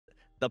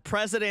the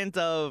president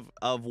of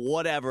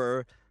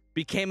whatever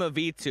became a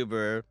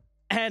VTuber,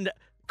 and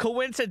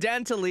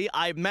coincidentally,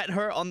 I met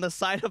her on the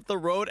side of the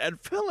road and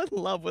fell in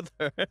love with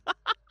her.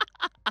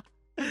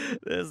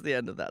 This is the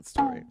end of that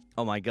story.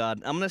 Oh my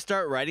god. I'm gonna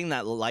start writing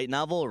that light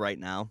novel right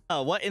now.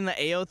 What in the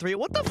AO3?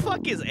 What the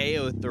fuck is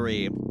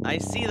AO3? I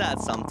see that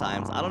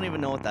sometimes. I don't even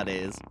know what that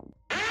is.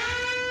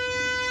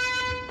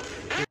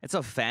 It's a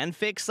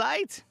fanfic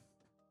site?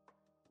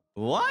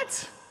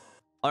 What?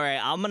 Alright,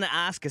 I'm gonna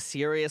ask a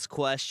serious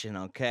question,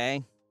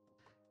 okay?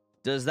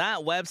 Does that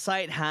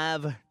website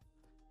have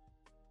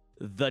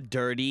the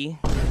dirty?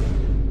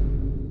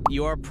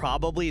 You're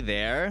probably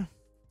there.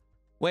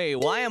 Wait,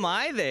 why am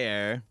I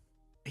there?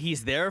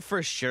 He's there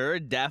for sure,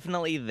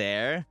 definitely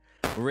there.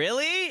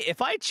 Really?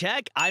 If I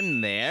check,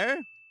 I'm there?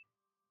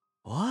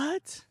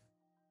 What?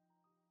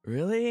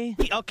 Really?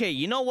 Okay,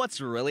 you know what's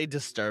really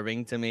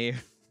disturbing to me?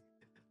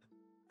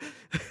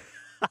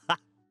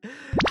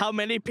 How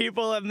many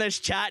people in this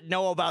chat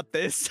know about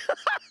this?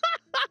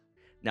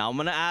 Now, I'm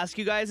gonna ask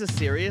you guys a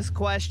serious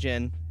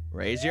question.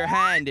 Raise your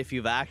hand if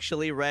you've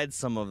actually read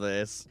some of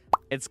this.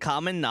 It's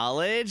common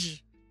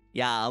knowledge,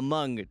 yeah,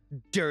 among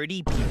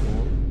dirty people.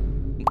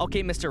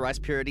 Okay, Mr. Rice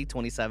Purity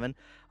 27.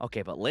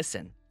 Okay, but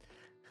listen.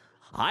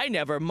 I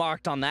never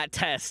marked on that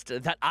test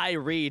that I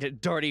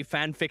read dirty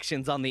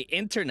fanfictions on the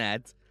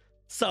internet.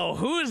 So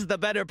who's the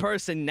better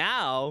person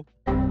now?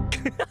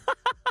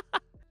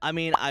 I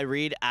mean, I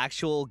read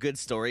actual good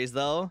stories,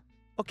 though.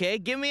 Okay,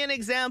 give me an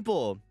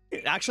example.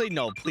 Actually,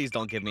 no, please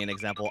don't give me an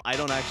example. I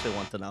don't actually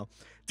want to know.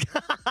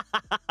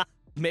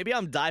 Maybe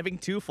I'm diving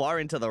too far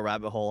into the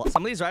rabbit hole.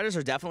 Some of these writers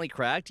are definitely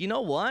cracked. You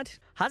know what?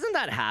 Hasn't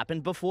that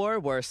happened before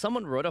where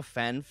someone wrote a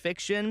fan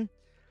fiction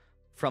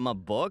from a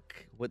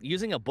book with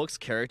using a book's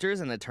characters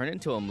and it turned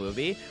into a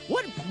movie?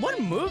 What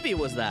movie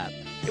was that?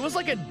 It was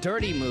like a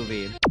dirty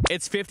movie.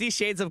 It's 50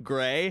 Shades of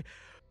Grey.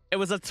 It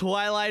was a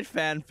Twilight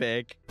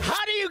fanfic.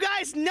 How do you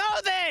guys know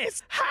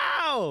this?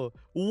 How?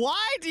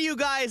 Why do you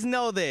guys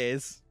know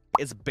this?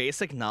 It's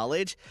basic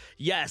knowledge.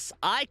 Yes,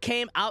 I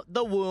came out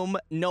the womb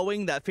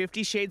knowing that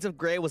 50 Shades of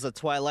Grey was a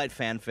Twilight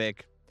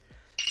fanfic.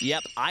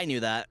 Yep, I knew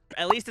that.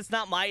 At least it's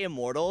not My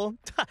Immortal.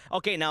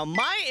 Okay, now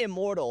My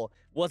Immortal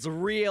was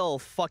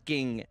real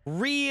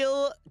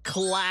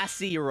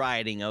classy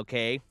writing,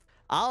 okay?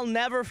 I'll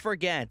never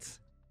forget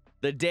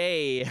the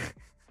day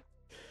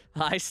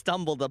I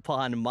stumbled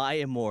upon My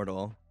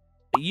Immortal.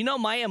 You know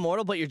My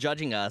Immortal, but you're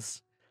judging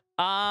us.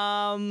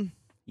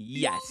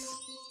 Yes.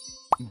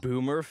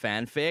 Boomer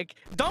fanfic?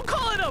 Don't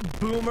call it a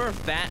boomer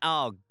fan.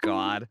 Oh,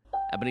 God.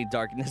 Ebony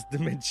Darkness,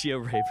 Dementia,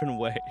 Raven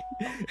Way.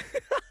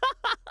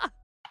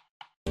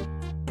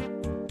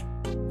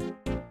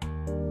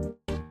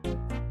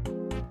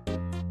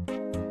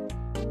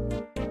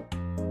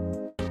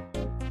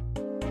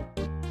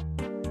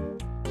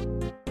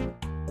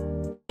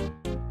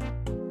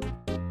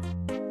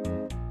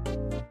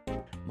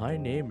 My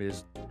name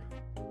is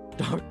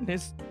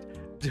Darkness,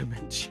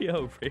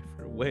 Dementia,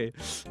 Raven Way,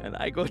 and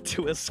I go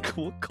to a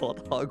school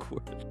called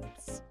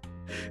Hogwarts.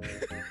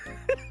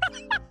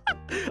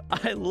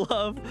 I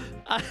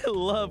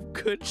love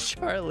Good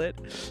Charlotte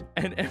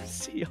and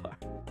MCR.